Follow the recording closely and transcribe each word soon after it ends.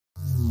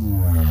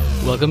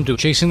Welcome to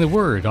Chasing the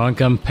Word on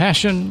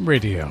Compassion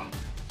Radio.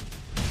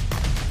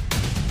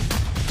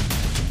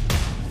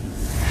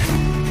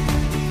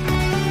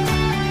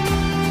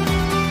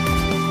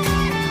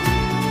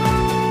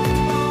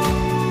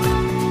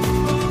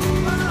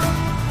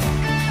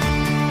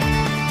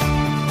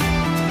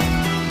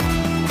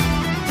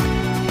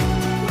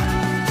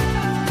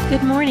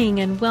 Good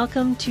morning and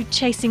welcome to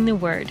Chasing the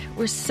Word.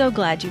 We're so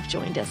glad you've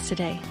joined us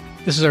today.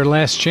 This is our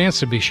last chance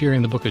to be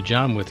sharing the book of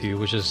John with you,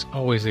 which is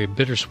always a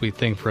bittersweet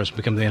thing for us to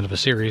become the end of a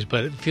series,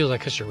 but it feels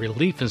like such a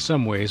relief in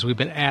some ways. We've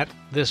been at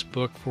this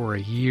book for a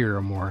year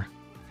or more.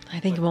 I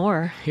think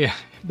more. Yeah,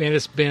 man,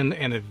 it's been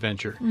an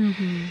adventure.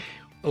 Mm-hmm.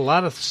 A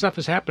lot of stuff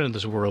has happened in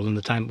this world in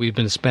the time we've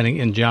been spending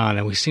in John,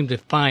 and we seem to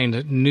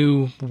find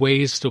new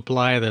ways to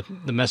apply the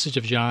message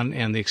of John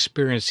and the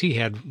experience he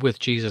had with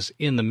Jesus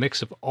in the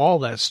mix of all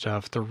that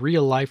stuff, the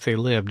real life they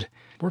lived.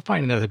 We're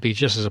finding that to be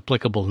just as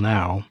applicable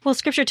now. Well,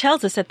 Scripture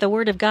tells us that the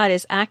Word of God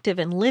is active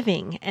and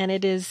living, and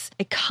it is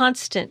a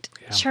constant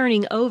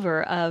churning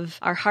over of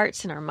our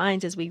hearts and our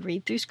minds as we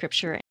read through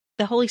Scripture.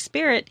 The Holy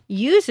Spirit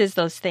uses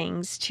those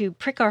things to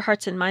prick our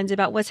hearts and minds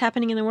about what's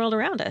happening in the world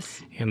around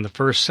us. In the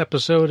first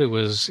episode, it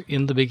was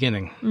in the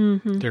beginning.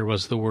 Mm-hmm. There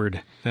was the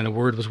Word. And the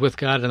Word was with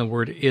God, and the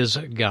Word is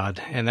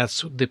God. And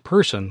that's the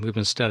person we've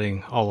been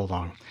studying all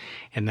along.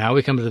 And now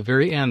we come to the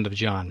very end of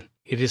John.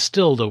 It is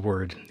still the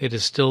Word. It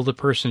is still the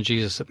person,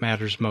 Jesus, that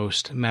matters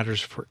most,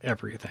 matters for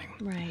everything.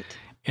 Right.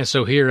 And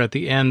so here at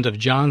the end of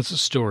John's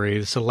story,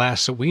 it's the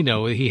last that we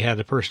know he had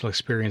a personal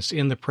experience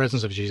in the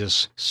presence of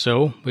Jesus.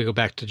 So we go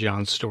back to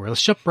John's story.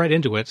 Let's jump right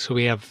into it so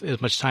we have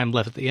as much time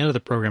left at the end of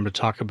the program to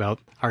talk about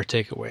our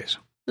takeaways.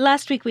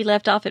 Last week we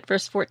left off at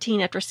verse 14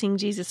 after seeing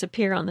Jesus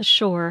appear on the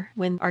shore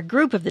when our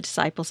group of the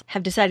disciples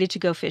have decided to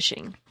go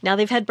fishing. Now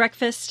they've had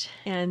breakfast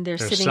and their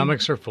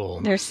stomachs are full.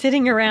 They're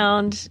sitting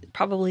around,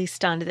 probably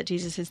stunned that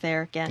Jesus is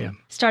there again. Yeah.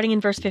 Starting in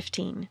verse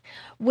 15.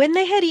 When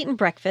they had eaten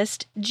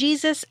breakfast,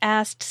 Jesus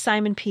asked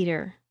Simon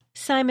Peter,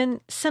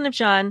 "Simon, son of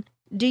John,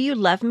 do you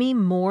love me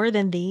more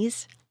than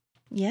these?"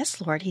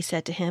 "Yes, Lord," he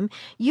said to him.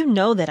 "You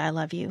know that I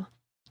love you."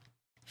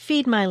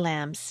 "Feed my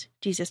lambs,"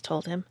 Jesus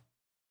told him.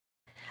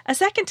 A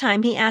second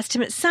time he asked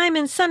him,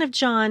 "Simon, son of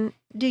John,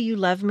 do you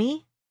love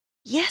me?"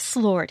 "Yes,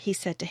 Lord," he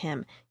said to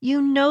him.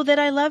 "You know that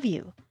I love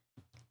you."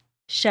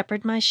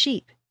 "Shepherd my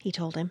sheep," he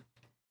told him.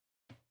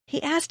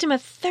 He asked him a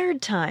third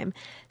time,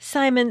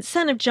 "Simon,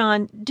 son of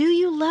John, do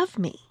you love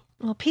me?"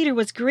 Well, Peter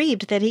was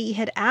grieved that he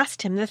had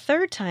asked him the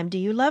third time, "Do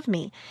you love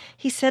me?"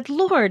 He said,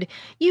 "Lord,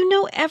 you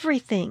know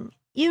everything.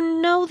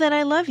 You know that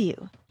I love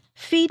you."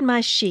 "Feed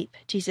my sheep,"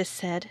 Jesus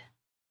said.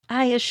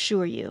 "I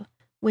assure you,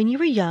 when you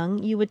were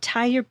young, you would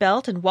tie your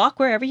belt and walk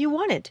wherever you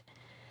wanted.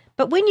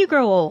 But when you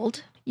grow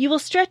old, you will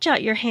stretch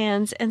out your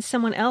hands and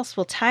someone else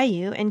will tie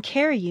you and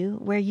carry you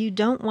where you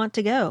don't want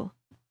to go."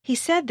 He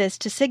said this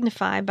to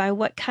signify by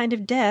what kind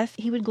of death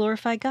he would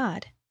glorify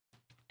God.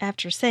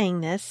 After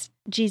saying this,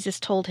 Jesus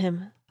told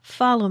him,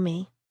 "Follow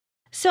me."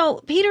 So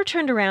Peter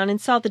turned around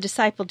and saw the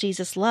disciple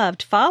Jesus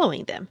loved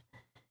following them.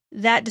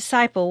 That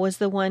disciple was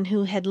the one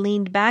who had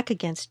leaned back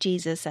against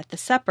Jesus at the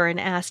supper and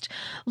asked,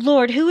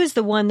 "Lord, who is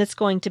the one that's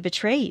going to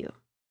betray you?"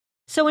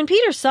 So when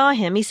Peter saw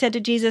him, he said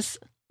to Jesus,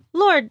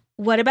 "Lord,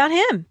 what about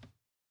him?"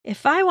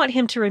 "If I want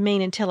him to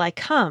remain until I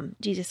come,"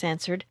 Jesus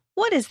answered,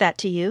 "what is that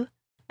to you?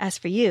 As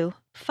for you,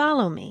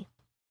 follow me."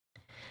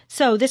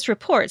 So this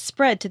report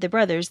spread to the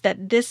brothers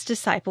that this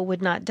disciple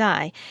would not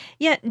die.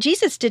 Yet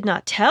Jesus did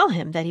not tell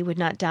him that he would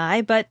not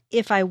die, but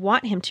 "If I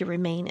want him to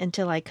remain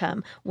until I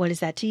come, what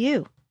is that to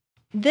you?"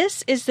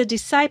 This is the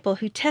disciple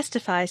who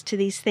testifies to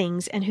these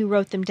things and who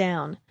wrote them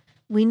down.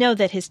 We know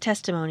that his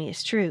testimony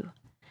is true.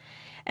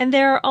 And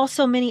there are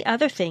also many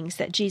other things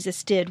that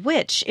Jesus did,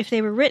 which, if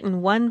they were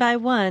written one by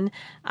one,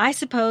 I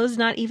suppose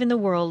not even the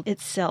world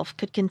itself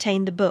could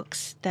contain the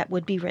books that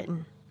would be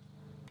written.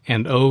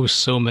 And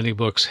so many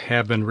books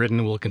have been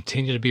written, will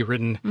continue to be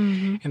written,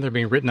 and they're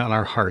being written on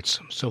our hearts.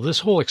 So this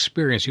whole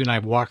experience, you and I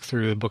have walked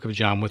through the book of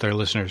John with our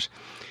listeners.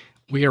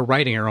 We are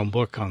writing our own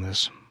book on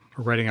this.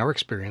 We're writing our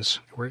experience.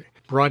 We're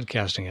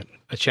broadcasting it.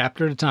 A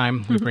chapter at a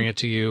time, we bring it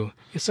to you.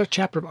 It's a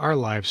chapter of our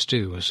lives,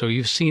 too. So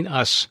you've seen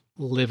us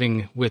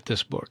living with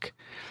this book,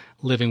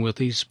 living with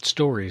these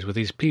stories, with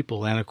these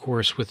people, and, of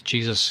course, with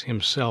Jesus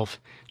himself,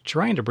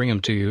 trying to bring him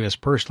to you as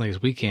personally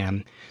as we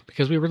can,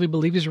 because we really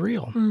believe he's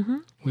real. Mm-hmm.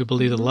 We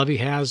believe the love he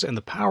has and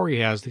the power he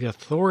has, the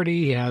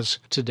authority he has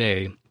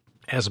today,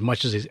 as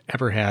much as he's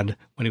ever had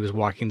when he was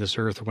walking this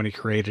earth or when he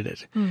created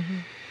it. Mm-hmm.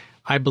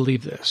 I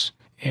believe this.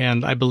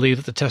 And I believe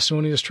that the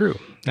testimony is true.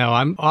 Now,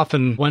 I'm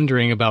often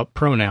wondering about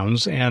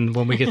pronouns, and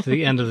when we get to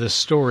the end of this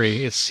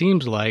story, it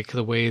seems like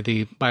the way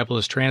the Bible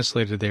is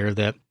translated there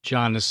that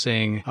John is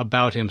saying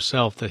about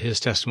himself that his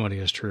testimony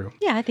is true.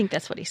 Yeah, I think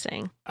that's what he's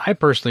saying. I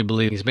personally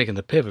believe he's making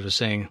the pivot of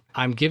saying,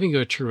 I'm giving you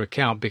a true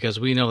account because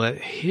we know that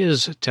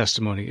his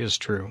testimony is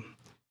true,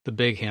 the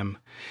big him,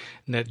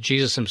 and that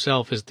Jesus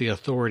himself is the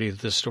authority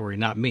of this story,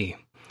 not me.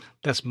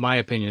 That's my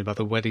opinion about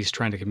what he's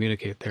trying to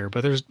communicate there.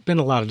 But there's been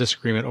a lot of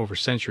disagreement over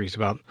centuries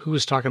about who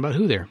is talking about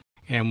who there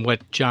and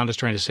what John is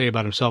trying to say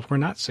about himself or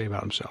not say about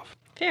himself.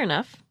 Fair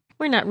enough.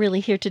 We're not really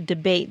here to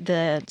debate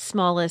the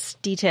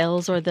smallest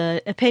details or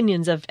the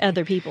opinions of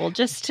other people,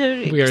 just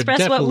to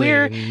express what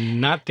we're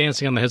not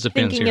dancing on the heads of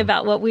pins thinking here.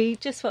 about, what we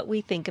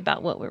think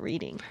about what we're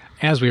reading.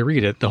 As we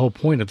read it, the whole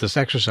point of this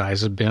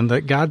exercise has been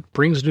that God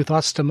brings new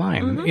thoughts to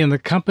mind in the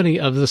company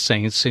of the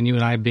saints, and you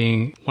and I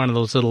being one of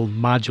those little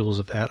modules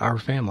of that, our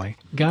family.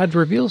 God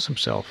reveals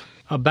himself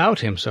about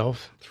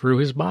himself through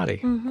his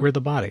body. We're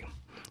the body.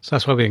 So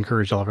that's why we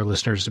encourage all of our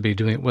listeners to be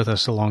doing it with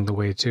us along the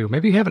way, too.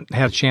 Maybe you haven't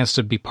had a chance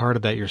to be part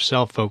of that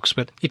yourself, folks,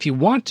 but if you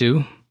want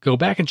to, go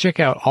back and check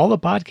out all the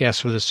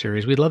podcasts for this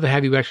series. We'd love to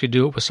have you actually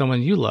do it with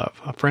someone you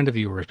love, a friend of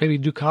yours. Maybe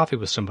do coffee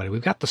with somebody.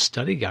 We've got the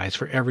study guides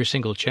for every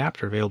single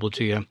chapter available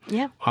to you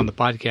on the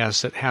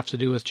podcasts that have to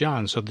do with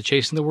John. So the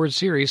Chasing the Word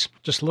series,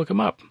 just look them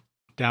up.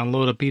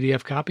 Download a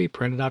PDF copy,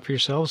 print it out for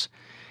yourselves.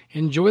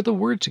 Enjoy the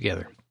Word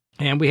together.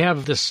 And we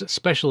have this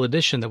special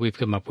edition that we've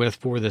come up with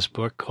for this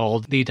book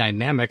called The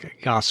Dynamic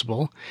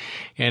Gospel.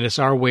 And it's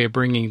our way of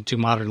bringing to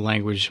modern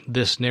language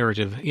this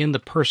narrative in the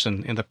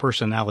person and the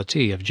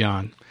personality of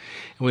John.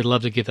 And we'd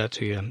love to give that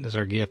to you as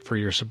our gift for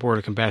your support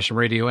of Compassion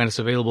Radio. And it's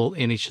available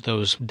in each of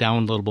those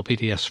downloadable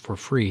PDFs for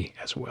free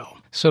as well.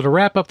 So to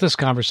wrap up this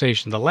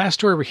conversation, the last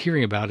story we're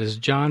hearing about is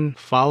John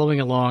following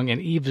along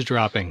and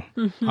eavesdropping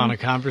on a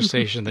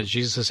conversation that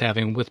Jesus is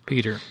having with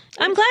Peter.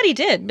 I'm glad he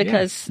did,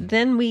 because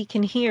then we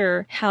can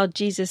hear how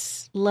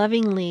Jesus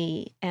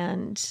lovingly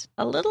and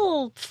a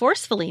little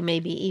forcefully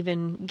maybe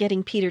even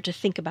getting Peter to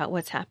think about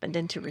what's happened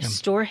and to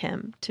restore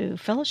him to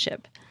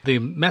fellowship. The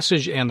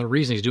message and the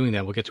reason he's doing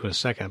that we'll get to in a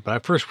second, but I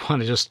first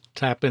want to just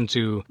tap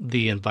into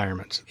the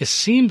environment. It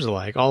seems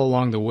like all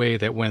along the way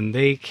that when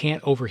they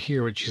can't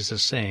overhear what Jesus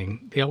is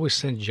saying, they always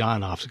send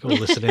John off to go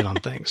listen in on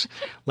things.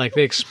 Like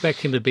they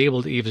expect him to be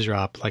able to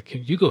eavesdrop,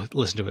 like you go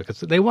listen to it, because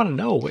they want to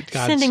know what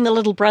God's... Sending the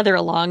little brother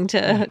along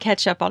to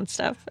catch up on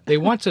stuff. They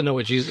want to know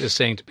what Jesus is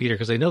saying to Peter,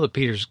 because they know that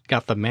Peter's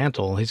got the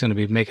mantle. He's going to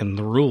be making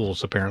the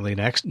rules, apparently,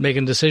 next,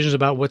 making decisions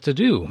about what to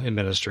do in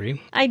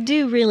ministry. I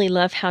do really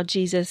love how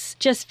Jesus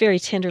just very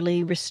tenderly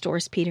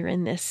restores Peter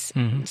in this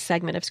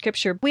segment of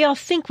Scripture. We all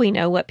think we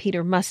know what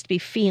Peter must be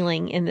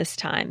feeling in this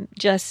time.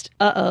 Just,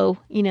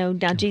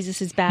 now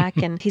Jesus is back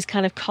and he's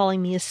kind of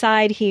calling me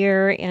aside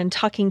here and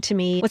talking to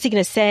me. What's he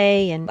going to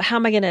say? And how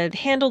am I going to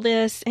handle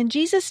this? And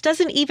Jesus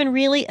doesn't even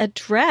really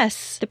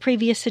address the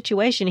previous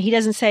situation. He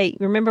doesn't say,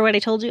 remember what I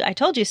told you? I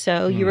told you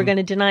so. You were going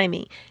to deny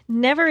me.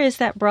 Never is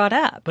that brought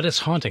up. But it's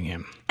haunting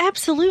him.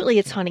 Absolutely,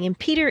 it's haunting him.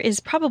 Peter is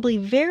probably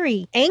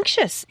very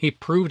anxious. He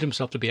proved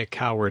himself to be a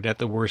coward at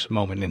the worst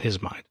moment in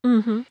his mind.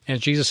 And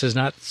Jesus is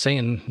not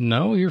saying,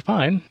 no, you're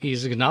fine.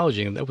 He's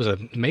acknowledging that was a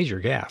major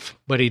gaffe.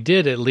 But he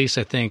did, at least,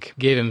 I think,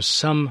 give him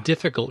some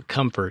difficult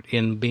comfort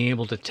in being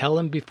able to tell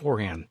him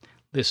beforehand,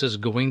 this is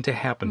going to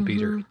happen,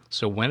 Peter.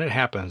 So when it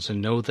happens,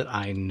 know that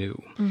I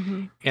knew.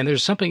 And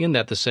there's something in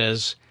that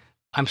says,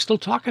 I'm still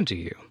talking to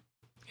you.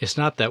 It's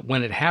not that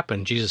when it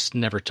happened, Jesus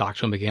never talked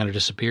to him again or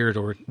disappeared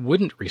or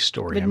wouldn't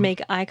restore him. Wouldn't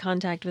make eye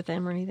contact with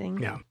him or anything.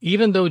 Yeah.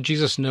 Even though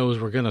Jesus knows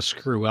we're going to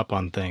screw up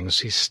on things,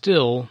 he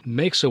still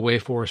makes a way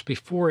for us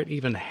before it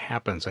even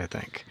happens, I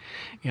think.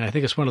 And I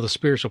think it's one of the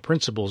spiritual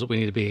principles that we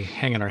need to be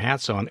hanging our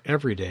hats on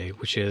every day,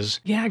 which is,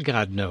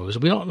 God knows.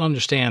 We don't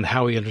understand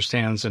how he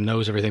understands and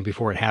knows everything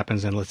before it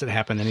happens and lets it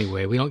happen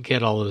anyway. We don't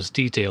get all those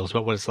details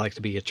about what it's like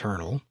to be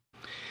eternal.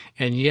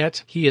 And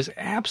yet, he is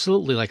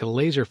absolutely like a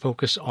laser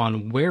focus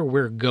on where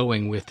we're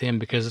going with him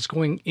because it's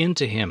going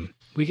into him.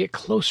 We get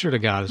closer to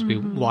God as we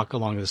walk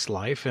along this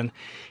life, and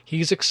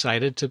he's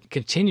excited to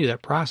continue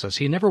that process.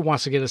 He never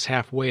wants to get us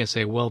halfway and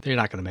say, well, they're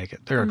not going to make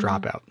it. They're a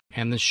dropout.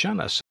 And then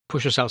shun us,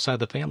 push us outside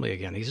the family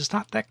again. He's just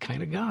not that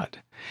kind of God.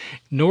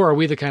 Nor are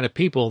we the kind of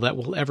people that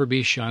will ever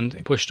be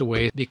shunned, pushed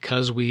away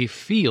because we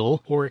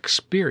feel or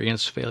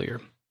experience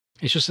failure.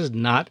 It's just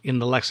not in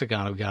the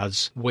lexicon of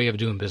God's way of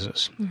doing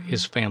business,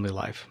 his family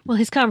life. Well,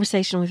 his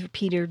conversation with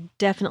Peter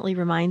definitely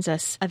reminds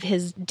us of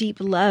his deep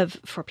love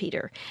for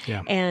Peter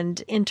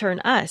and in turn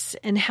us,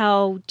 and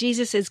how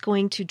Jesus is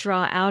going to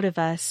draw out of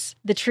us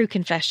the true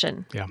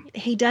confession. Yeah.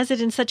 He does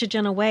it in such a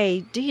gentle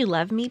way. Do you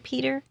love me,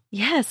 Peter?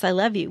 Yes, I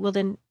love you. Well,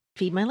 then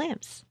feed my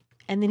lambs.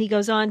 And then he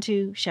goes on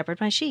to shepherd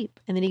my sheep.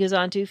 And then he goes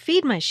on to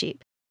feed my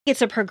sheep.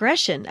 It's a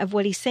progression of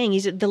what he's saying.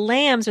 The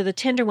lambs are the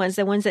tender ones,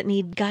 the ones that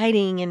need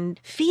guiding, and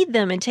feed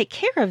them and take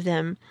care of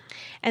them.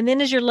 And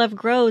then as your love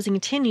grows and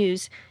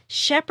continues,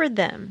 shepherd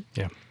them.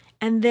 Yeah.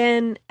 And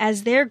then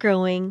as they're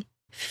growing,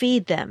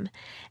 feed them.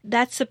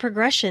 That's the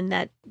progression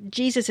that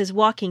Jesus is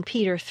walking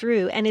Peter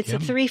through. And it's a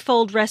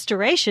threefold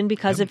restoration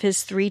because of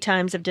his 3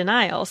 times of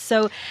denial.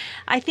 So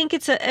I think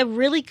it's a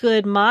really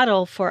good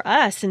model for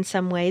us in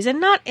some ways,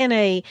 and not in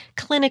a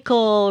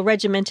clinical,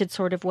 regimented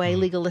sort of way,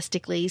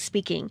 legalistically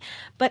speaking,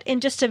 but in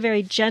just a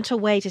very gentle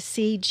way to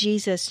see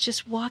Jesus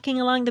just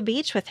walking along the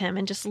beach with him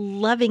and just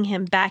loving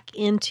him back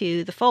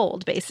into the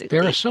fold, basically.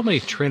 There are so many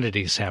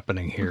trinities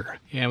happening here.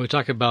 And we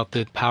talk about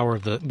the power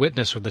of the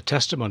witness or the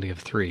testimony of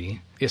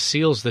 3. It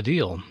seals the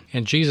deal.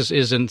 And Jesus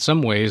is in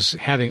some ways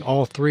having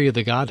all 3 of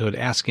the Godhood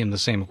asking him the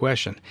same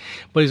question.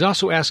 But he's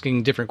also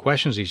asking different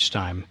questions each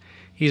time.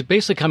 He's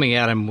basically coming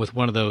at him with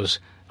one of those,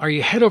 Are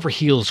you head over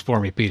heels for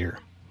me, Peter?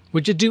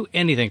 Would you do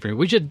anything for me?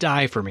 Would you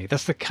die for me?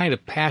 That's the kind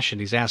of passion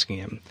he's asking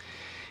him.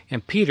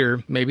 And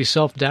Peter, maybe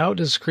self-doubt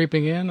is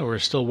creeping in or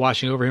is still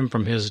watching over him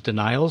from his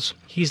denials.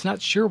 He's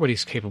not sure what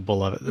he's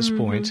capable of at this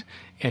point.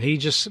 And he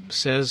just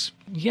says,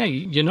 yeah,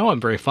 you know I'm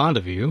very fond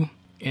of you.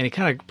 And he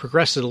kind of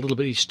progresses a little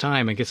bit each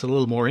time and gets a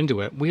little more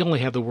into it. We only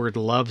have the word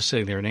love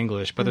sitting there in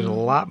English, but there's a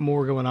lot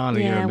more going on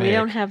in Aramaic. We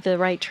don't have the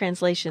right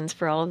translations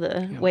for all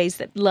the ways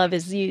that love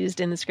is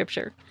used in the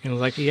Scripture. And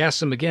like he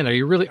asks him again, are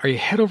you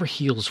head over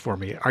heels for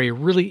me? Are you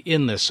really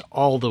in this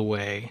all the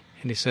way?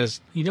 And he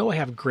says, you know I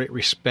have great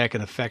respect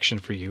and affection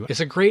for you. It's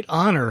a great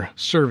honor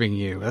serving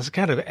you. That's the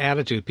kind of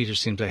attitude Peter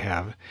seems to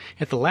have.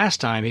 At the last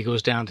time, he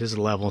goes down to his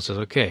level and says,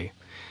 okay,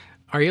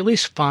 are you at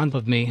least fond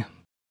of me?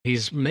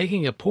 He's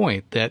making a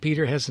point that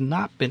Peter has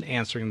not been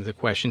answering the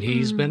question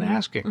he's been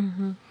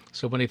asking.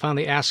 So when he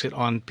finally asks it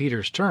on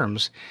Peter's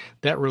terms,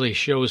 that really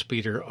shows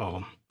Peter,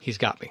 oh, he's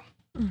got me.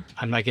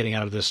 I'm not getting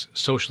out of this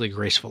socially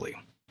gracefully.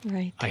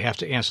 Right. I have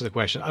to answer the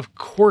question. Of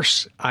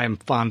course I'm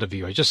fond of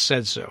you. I just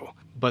said so.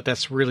 But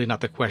that's really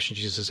not the question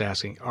Jesus is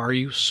asking. Are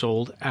you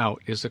sold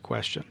out is the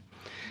question.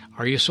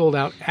 Are you sold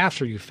out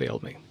after you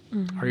failed me?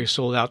 Are you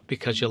sold out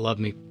because you love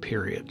me,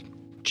 period?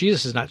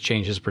 Jesus has not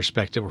changed his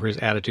perspective or his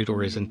attitude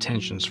or his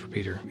intentions for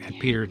Peter. And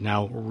Peter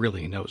now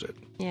really knows it.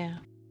 Yeah.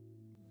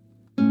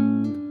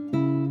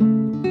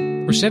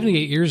 For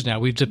 78 years now,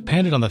 we've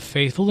depended on the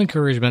faithful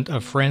encouragement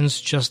of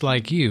friends just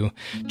like you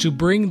to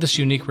bring this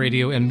unique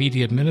radio and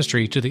media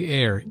ministry to the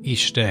air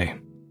each day.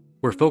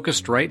 We're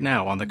focused right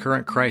now on the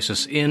current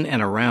crisis in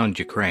and around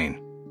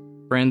Ukraine.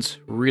 Friends,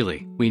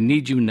 really, we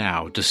need you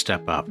now to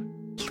step up.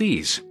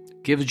 Please,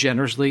 give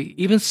generously,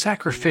 even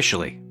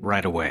sacrificially,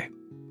 right away.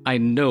 I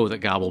know that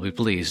God will be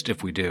pleased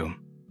if we do.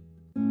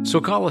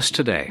 So call us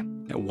today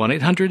at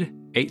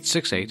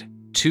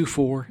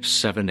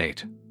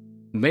 1-800-868-2478.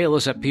 Mail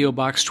us at P.O.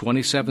 Box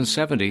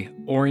 2770,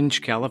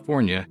 Orange,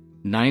 California,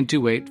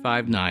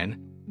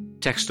 92859.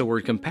 Text the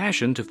word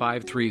compassion to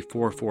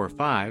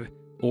 53445.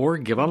 Or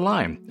give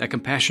online at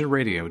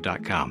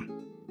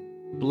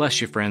CompassionRadio.com.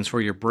 Bless you, friends, for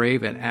your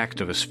brave and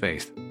activist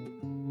faith.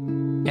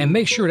 And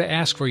make sure to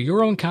ask for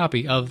your own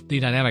copy of The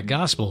Dynamic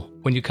Gospel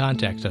when you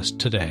contact us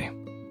today.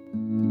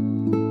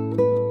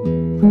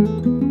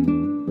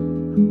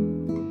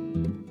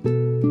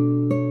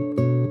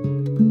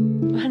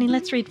 Honey,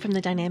 let's read from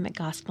the Dynamic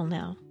Gospel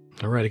now.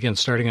 All right, again,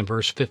 starting in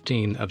verse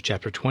 15 of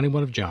chapter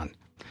 21 of John.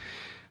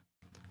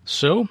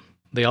 So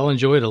they all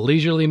enjoyed a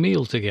leisurely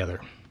meal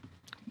together.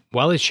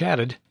 While they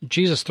chatted,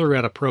 Jesus threw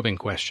out a probing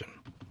question.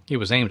 It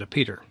was aimed at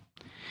Peter.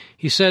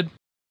 He said,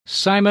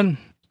 Simon,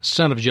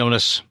 son of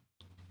Jonas,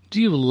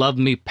 do you love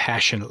me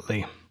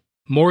passionately,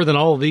 more than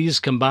all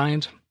these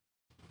combined?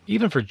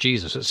 Even for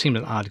Jesus, it seemed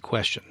an odd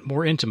question,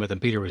 more intimate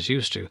than Peter was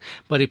used to,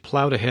 but he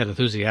plowed ahead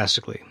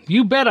enthusiastically.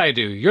 You bet I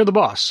do. You're the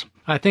boss.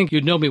 I think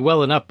you'd know me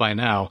well enough by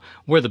now.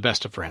 We're the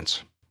best of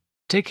friends.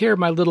 Take care of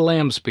my little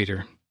lambs,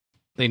 Peter.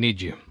 They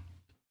need you.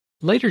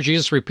 Later,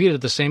 Jesus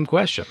repeated the same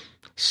question.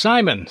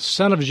 Simon,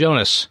 son of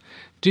Jonas,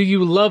 do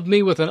you love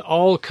me with an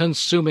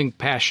all-consuming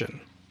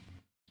passion?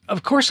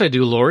 Of course I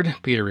do, Lord,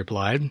 Peter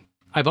replied.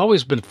 I've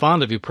always been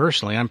fond of you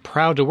personally. I'm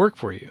proud to work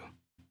for you.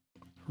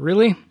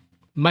 Really?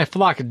 My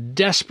flock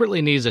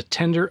desperately needs a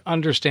tender,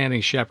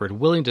 understanding shepherd,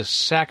 willing to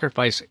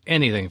sacrifice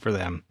anything for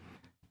them.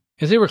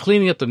 As they were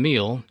cleaning up the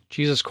meal,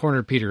 Jesus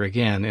cornered Peter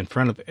again in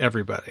front of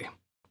everybody.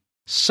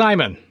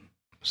 Simon,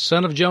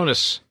 son of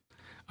Jonas,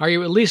 are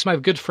you at least my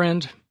good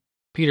friend?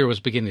 Peter was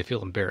beginning to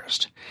feel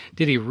embarrassed.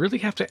 Did he really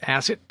have to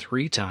ask it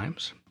 3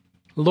 times?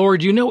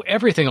 Lord, you know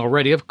everything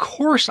already. Of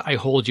course I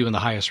hold you in the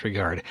highest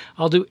regard.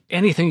 I'll do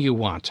anything you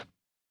want.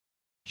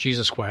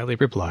 Jesus quietly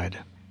replied,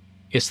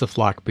 It's the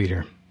flock,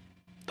 Peter.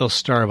 They'll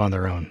starve on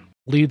their own.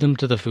 Lead them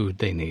to the food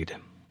they need.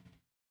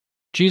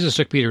 Jesus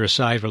took Peter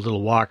aside for a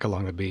little walk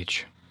along the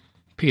beach.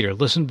 Peter,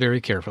 listen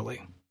very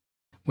carefully.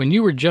 When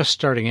you were just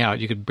starting out,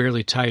 you could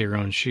barely tie your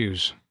own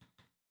shoes.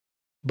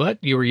 But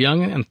you were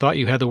young and thought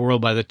you had the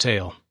world by the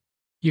tail.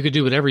 You could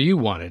do whatever you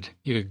wanted.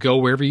 You could go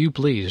wherever you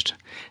pleased.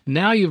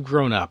 Now you've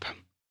grown up.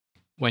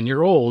 When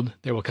you're old,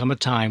 there will come a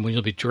time when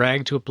you'll be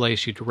dragged to a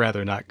place you'd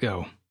rather not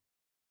go.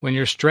 When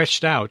you're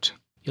stretched out,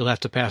 you'll have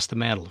to pass the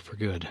mantle for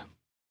good.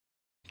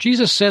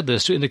 Jesus said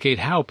this to indicate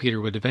how Peter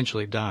would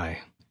eventually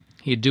die.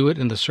 He'd do it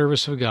in the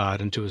service of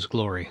God and to his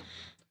glory.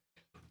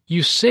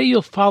 You say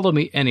you'll follow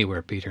me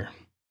anywhere, Peter,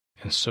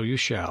 and so you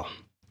shall.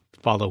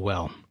 Follow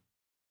well.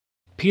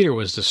 Peter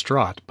was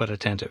distraught but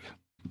attentive.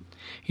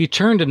 He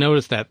turned to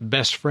notice that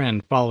best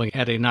friend following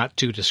at a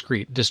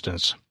not-too-discreet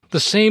distance, the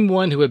same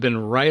one who had been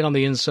right on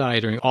the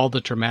inside during all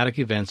the traumatic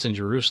events in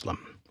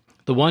Jerusalem,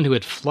 the one who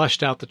had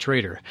flushed out the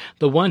traitor,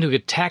 the one who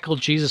could tackle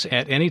Jesus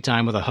at any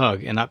time with a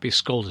hug and not be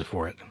scolded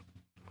for it.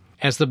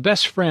 As the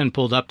best friend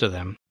pulled up to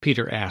them,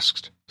 Peter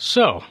asked,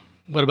 So,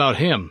 what about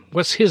him?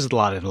 What's his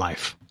lot in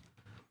life?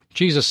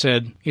 Jesus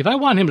said, If I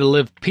want him to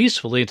live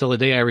peacefully until the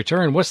day I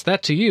return, what's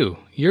that to you?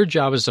 Your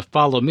job is to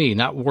follow me,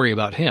 not worry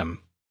about him.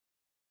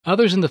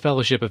 Others in the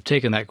fellowship have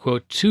taken that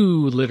quote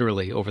too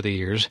literally over the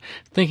years,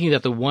 thinking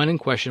that the one in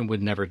question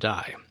would never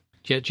die.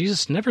 Yet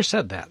Jesus never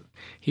said that.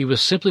 He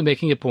was simply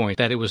making a point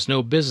that it was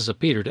no business of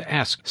Peter to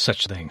ask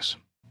such things.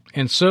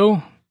 And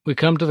so, we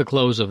come to the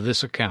close of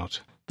this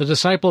account. The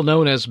disciple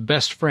known as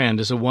best friend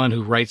is the one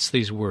who writes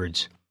these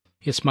words.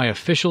 It's my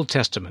official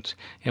testament,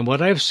 and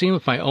what I have seen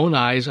with my own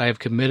eyes I have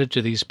committed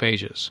to these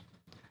pages.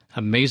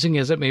 Amazing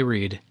as it may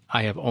read,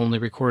 I have only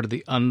recorded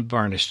the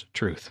unvarnished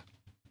truth.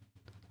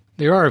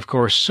 There are, of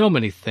course, so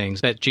many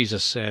things that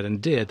Jesus said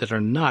and did that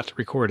are not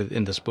recorded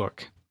in this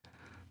book.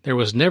 There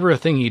was never a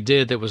thing he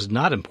did that was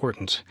not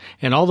important,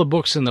 and all the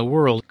books in the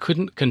world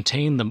couldn't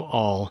contain them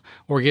all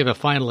or give a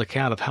final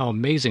account of how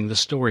amazing the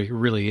story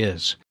really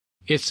is.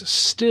 It's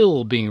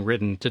still being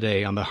written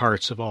today on the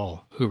hearts of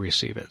all who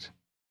receive it.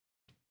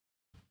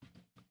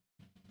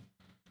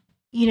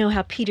 You know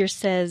how Peter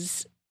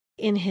says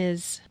in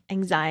his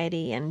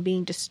anxiety and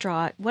being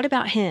distraught, what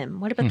about him?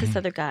 What about this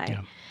other guy?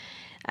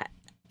 Yeah.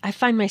 I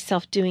find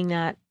myself doing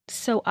that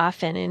so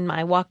often in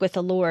my walk with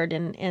the Lord,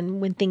 and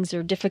when things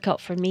are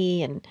difficult for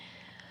me,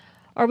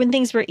 or when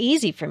things were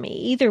easy for me,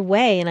 either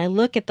way. And I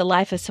look at the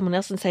life of someone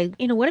else and say,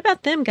 what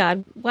about them,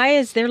 God? Why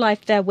is their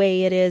life the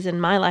way it is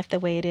and my life the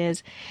way it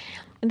is?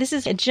 And this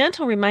is a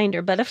gentle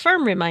reminder, but a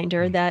firm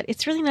reminder that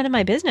it's really none of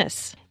my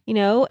business.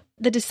 The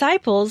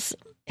disciples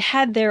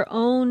had their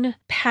own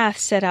path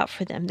set out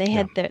for them. They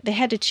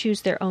had to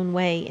choose their own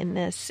way in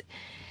this.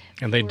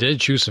 And they did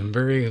choose some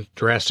very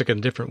drastic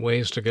and different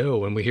ways to go.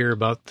 When we hear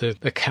about the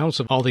accounts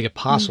of all the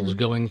apostles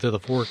going to the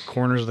four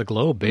corners of the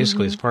globe,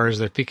 basically, as far as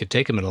their feet could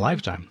take them in a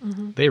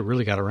lifetime, they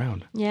really got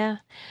around. Yeah.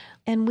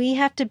 And we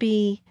have to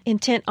be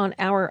intent on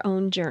our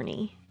own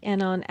journey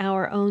and on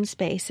our own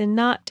space, and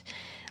not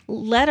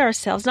allow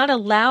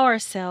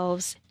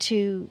ourselves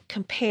to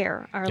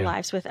compare our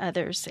lives with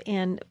others.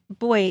 And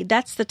boy,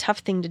 that's the tough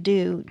thing to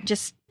do,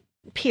 just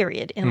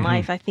period in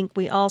life. I think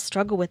we all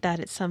struggle with that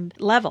at some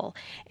level.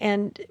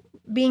 And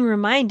being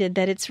reminded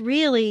that it's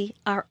really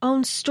our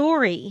own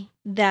story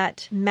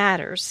that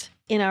matters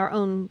in our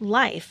own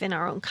life, in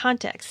our own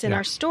context. And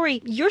our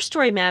story, your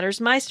story matters,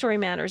 my story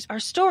matters. Our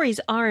stories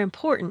are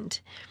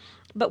important.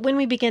 But when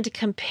we begin to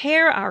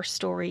compare our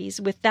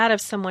stories with that of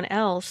someone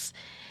else,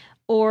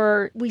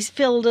 or we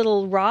feel a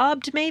little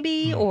robbed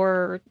maybe,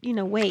 or,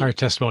 wait. Our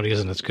testimony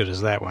isn't as good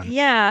as that one.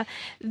 Yeah,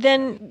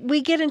 then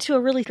we get into a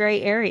really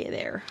gray area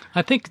there.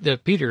 I think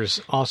that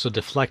Peter's also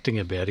deflecting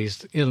a bit.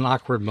 He's in an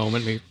awkward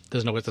moment. He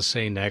doesn't know what to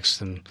say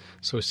next, and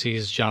so he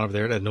sees John over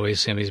there. It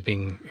annoys him. He's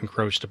being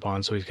encroached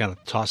upon, so he kind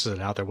of tosses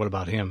it out there. What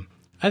about him?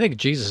 I think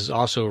Jesus is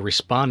also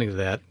responding to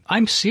that.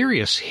 I'm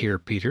serious here,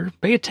 Peter.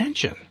 Pay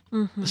attention.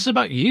 This is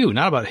about you,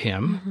 not about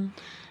him.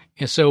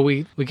 And so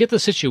we get the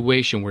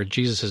situation where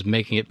Jesus is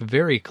making it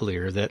very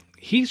clear that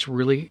he's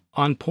really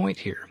on point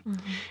here.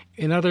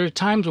 And other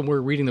times when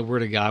we're reading the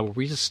Word of God, where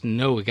we just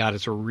know God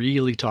is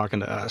really talking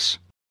to us,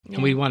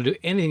 and we want to do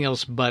anything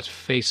else but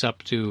face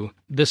up to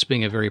this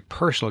being a very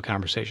personal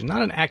conversation,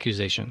 not an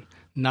accusation,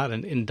 not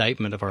an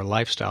indictment of our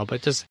lifestyle,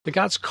 but just that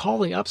God's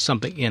calling up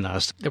something in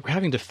us that we're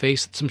having to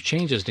face, that some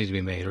changes need to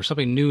be made, or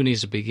something new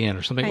needs to begin,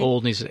 or something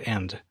old needs to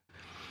end.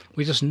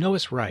 We just know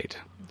it's right.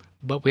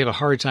 But we have a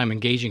hard time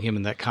engaging him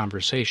in that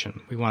conversation.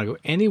 We want to go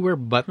anywhere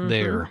but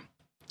there.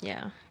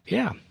 Yeah.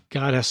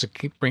 God has to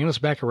keep bringing us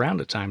back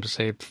around at times to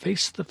say,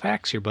 face the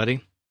facts here,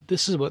 buddy.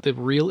 This is what the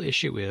real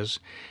issue is,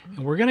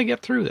 and we're going to get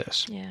through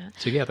this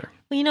together.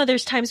 Well,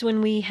 there's times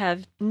when we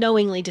have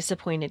knowingly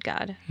disappointed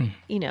God,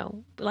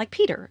 like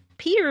Peter.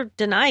 Peter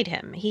denied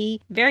him. He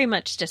very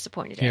much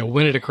disappointed him. Yeah,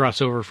 when did it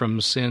cross over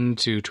from sin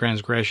to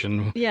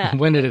transgression? Yeah.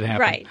 When did it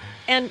happen? Right.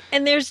 And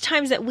there's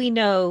times that we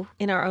know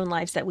in our own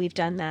lives that we've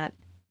done that.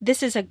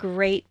 This is a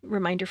great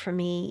reminder for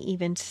me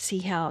even to see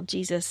how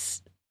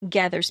Jesus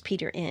gathers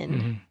Peter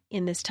in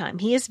this time.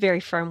 He is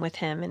very firm with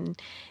him.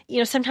 And,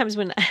 sometimes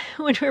when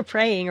we're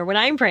praying, or when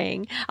I'm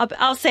praying,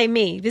 I'll say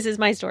me, this is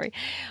my story.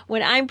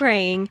 When I'm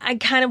praying, I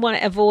kind of want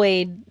to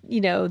avoid,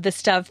 the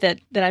stuff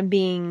that I'm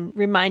being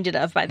reminded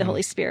of by the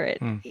Holy Spirit.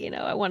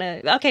 I want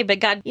to, okay,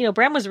 but God,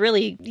 Bram was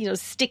really,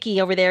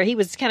 sticky over there. He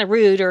was kind of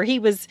rude, or he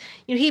was,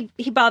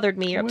 he bothered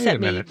me or upset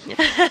me.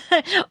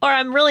 Or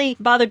I'm really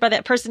bothered by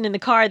that person in the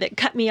car that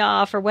cut me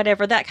off or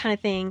whatever, that kind of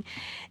thing.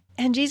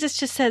 And Jesus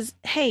just says,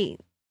 hey,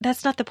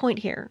 that's not the point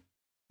here.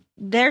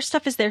 Their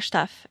stuff is their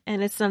stuff,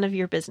 and it's none of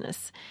your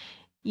business.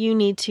 You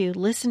need to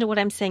listen to what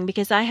I'm saying,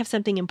 because I have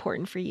something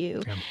important for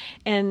you,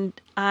 and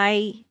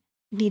I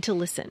need to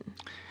listen.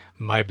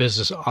 My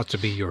business ought to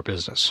be your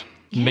business.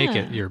 Make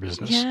it your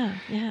business.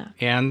 Yeah.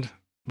 And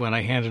when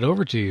I hand it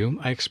over to you,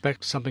 I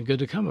expect something good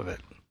to come of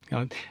it.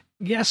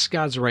 Yes,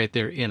 God's right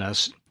there in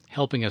us,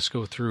 helping us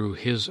go through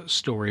his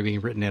story being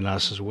written in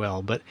us as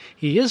well. But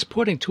he is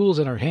putting tools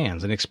in our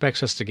hands and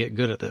expects us to get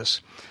good at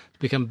this, to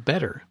become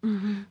better,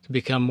 to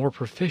become more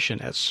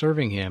proficient at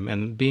serving him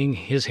and being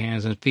his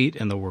hands and feet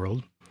in the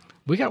world.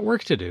 We got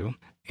work to do,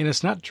 and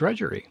it's not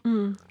drudgery.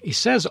 He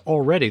says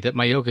already that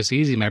my yoke is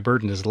easy, my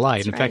burden is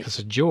light. In fact, it's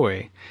a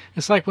joy.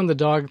 It's like when the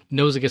dog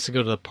knows it gets to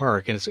go to the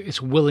park, and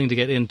it's willing to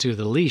get into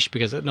the leash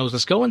because it knows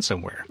it's going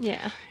somewhere.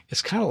 Yeah.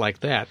 It's kind of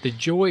like that. The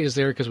joy is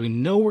there because we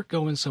know we're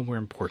going somewhere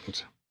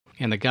important.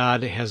 And that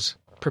God has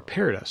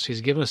prepared us.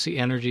 He's given us the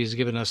energy. He's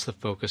given us the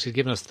focus. He's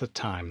given us the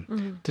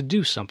time to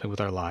do something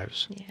with our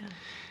lives. Yeah.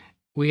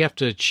 We have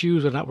to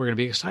choose whether or not we're going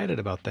to be excited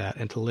about that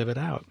and to live it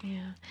out.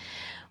 Yeah.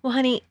 Well,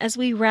 honey, as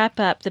we wrap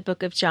up the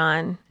book of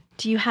John,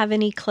 do you have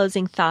any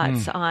closing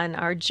thoughts on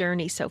our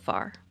journey so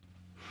far?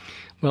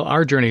 Well,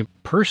 our journey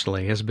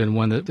personally has been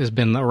one that has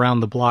been around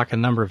the block a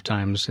number of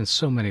times in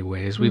so many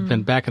ways. We've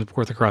been back and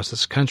forth across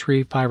this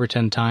country 5 or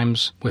 10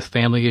 times with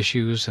family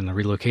issues and the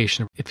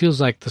relocation. It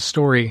feels like the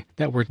story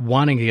that we're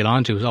wanting to get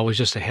onto is always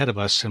just ahead of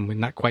us, and we're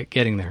not quite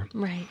getting there.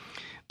 Right.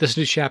 This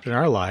new chapter in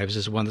our lives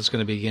is one that's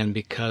going to begin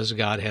because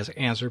God has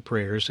answered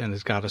prayers and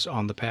has got us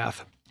on the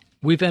path.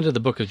 We've ended the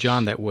book of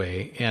John that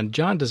way, and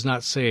John does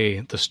not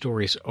say the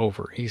story's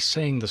over. He's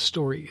saying the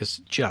story is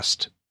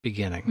just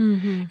beginning.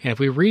 And if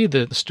we read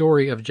the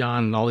story of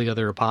John and all the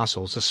other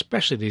apostles,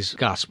 especially these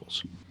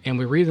Gospels, and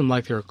we read them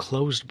like they're a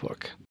closed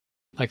book,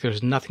 like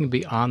there's nothing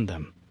beyond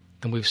them,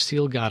 then we've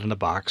sealed God in a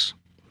box,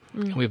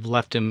 and we've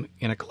left him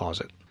in a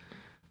closet.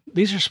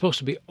 These are supposed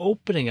to be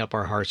opening up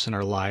our hearts and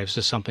our lives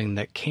to something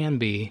that can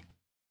be,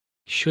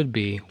 should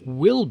be,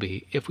 will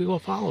be, if we will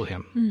follow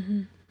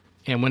him.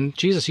 And when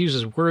Jesus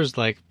uses words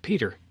like,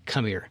 Peter,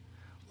 come here,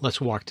 let's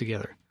walk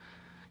together.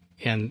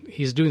 And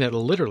he's doing that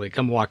literally,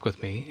 come walk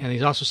with me. And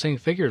he's also saying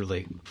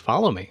figuratively,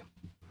 follow me.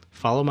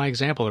 Follow my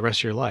example the rest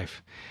of your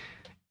life.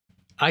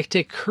 I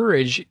take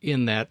courage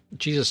in that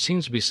Jesus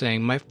seems to be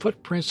saying, my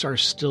footprints are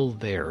still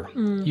there.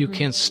 You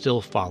can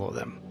still follow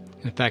them.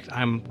 In fact,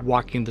 I'm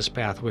walking this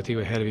path with you,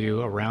 ahead of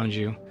you, around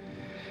you.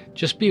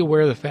 Just be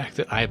aware of the fact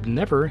that I've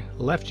never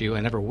left you, I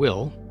never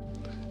will,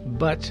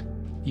 but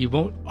you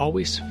won't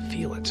always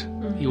feel it.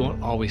 You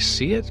won't always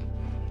see it,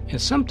 and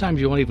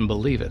sometimes you won't even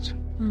believe it.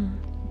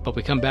 But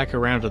we come back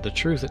around to the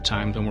truth at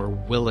times when we're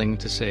willing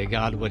to say,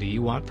 God, what do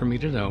you want for me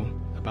to know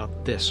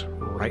about this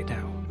right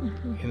now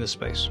in this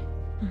space?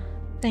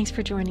 Thanks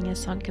for joining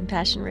us on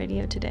Compassion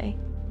Radio today.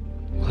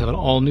 We'll have an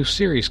all-new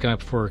series coming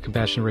up for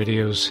Compassion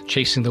Radio's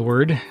Chasing the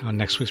Word on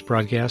next week's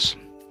broadcast.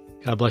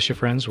 God bless you,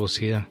 friends. We'll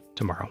see you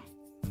tomorrow.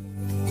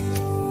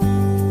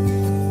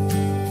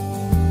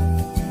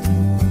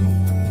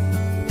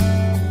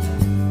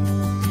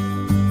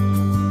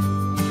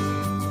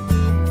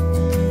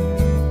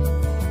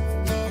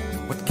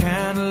 What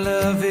kind of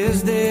love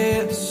is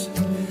this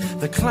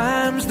that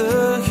climbs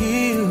the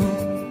hill,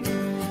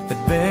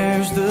 that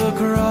bears the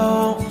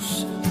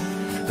cross,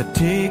 that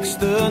takes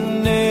the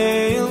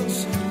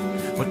nails?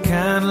 What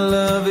kind of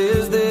love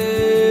is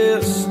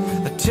this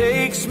that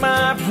takes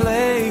my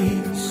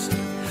place,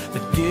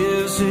 that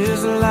gives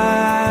his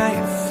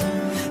life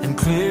and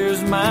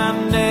clears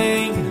my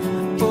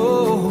name?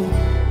 Oh,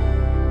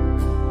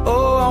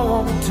 I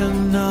want to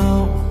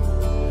know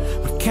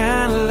what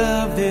kind of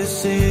love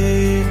this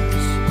is.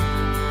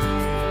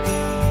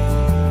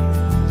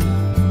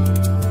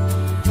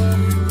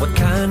 What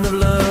kind of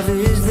love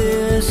is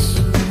this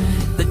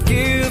that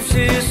gives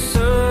his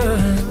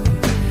son,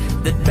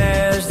 that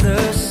bears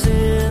the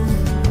sin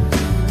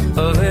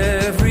of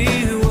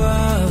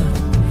everyone?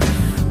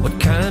 What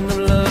kind of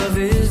love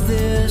is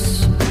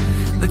this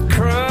that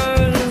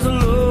cries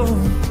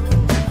alone,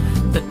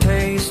 the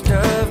taste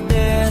of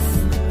death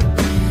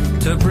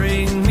to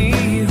bring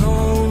me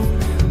home?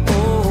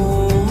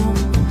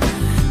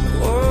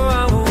 Oh,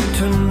 I want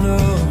to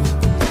know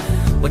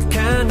what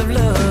kind of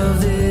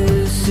love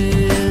this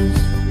is.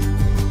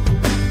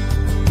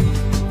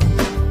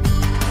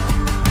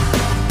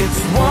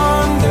 It's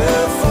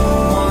wonderful,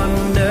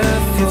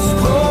 wonderful. It's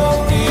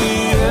glorious.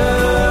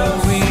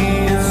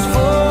 It's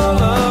full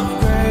of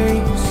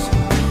grace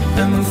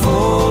and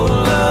full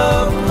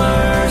of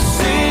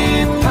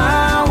mercy,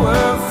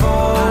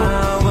 powerful.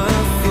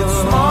 It's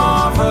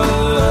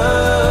marvelous.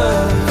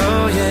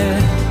 Oh yeah,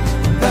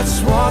 that's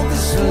what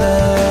this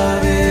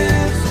love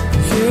is.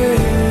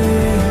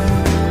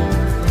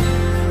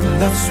 Yeah,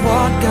 that's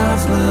what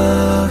God's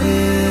love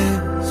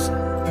is.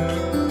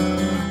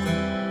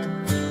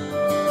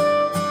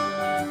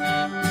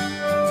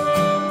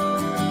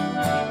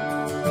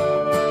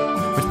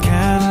 What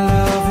kind of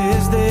love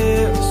is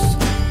this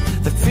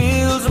that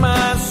fills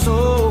my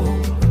soul,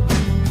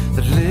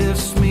 that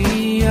lifts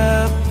me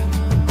up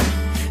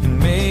and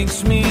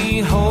makes me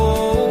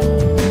whole?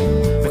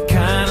 What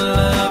kind of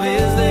love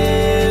is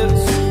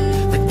this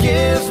that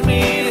gives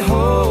me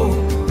hope,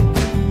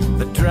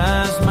 that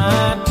dries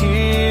my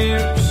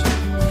tears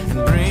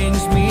and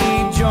brings me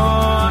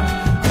joy?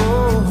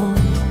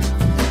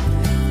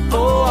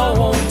 Oh, I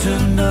want to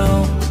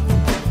know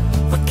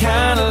what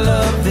kind of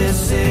love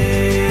this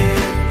is.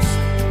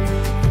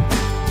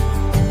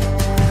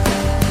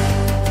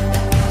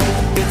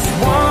 It's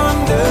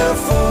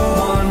wonderful,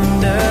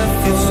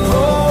 wonderful. It's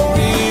glorious.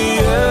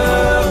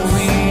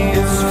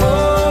 It's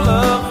full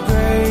of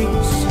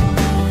grace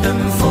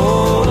and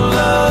full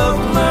of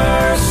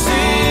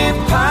mercy,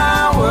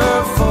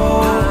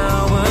 powerful.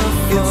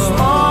 It's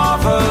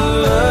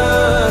marvelous.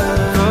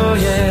 Oh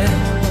yeah,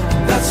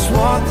 that's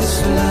what this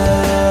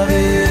love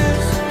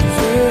is.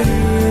 Yeah,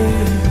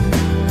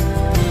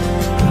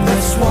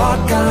 that's what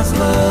God's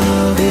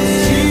love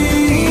is.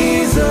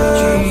 Jesus,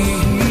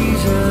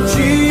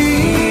 Jesus.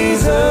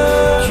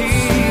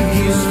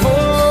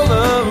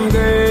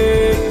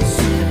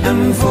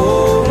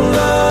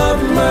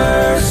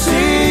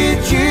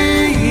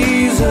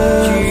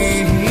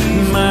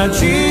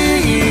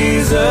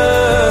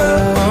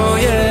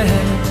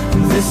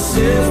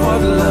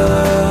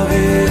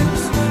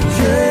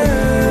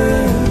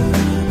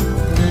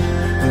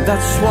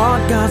 That's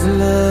what God's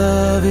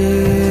love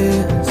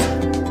is.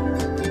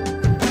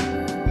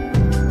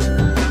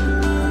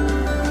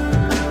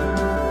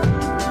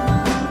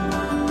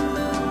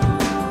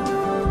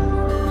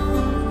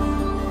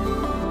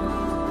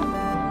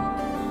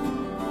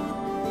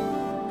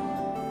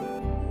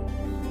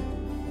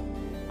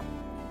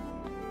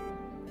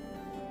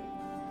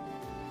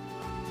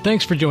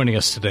 Thanks for joining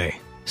us today.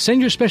 Send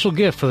your special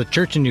gift for the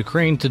church in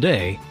Ukraine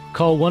today.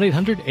 Call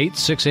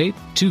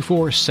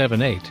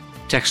 1-800-868-2478.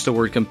 Text the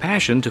word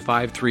compassion to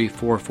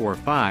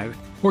 53445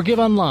 or give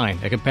online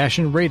at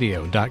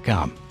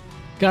compassionradio.com.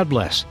 God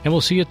bless, and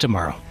we'll see you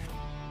tomorrow.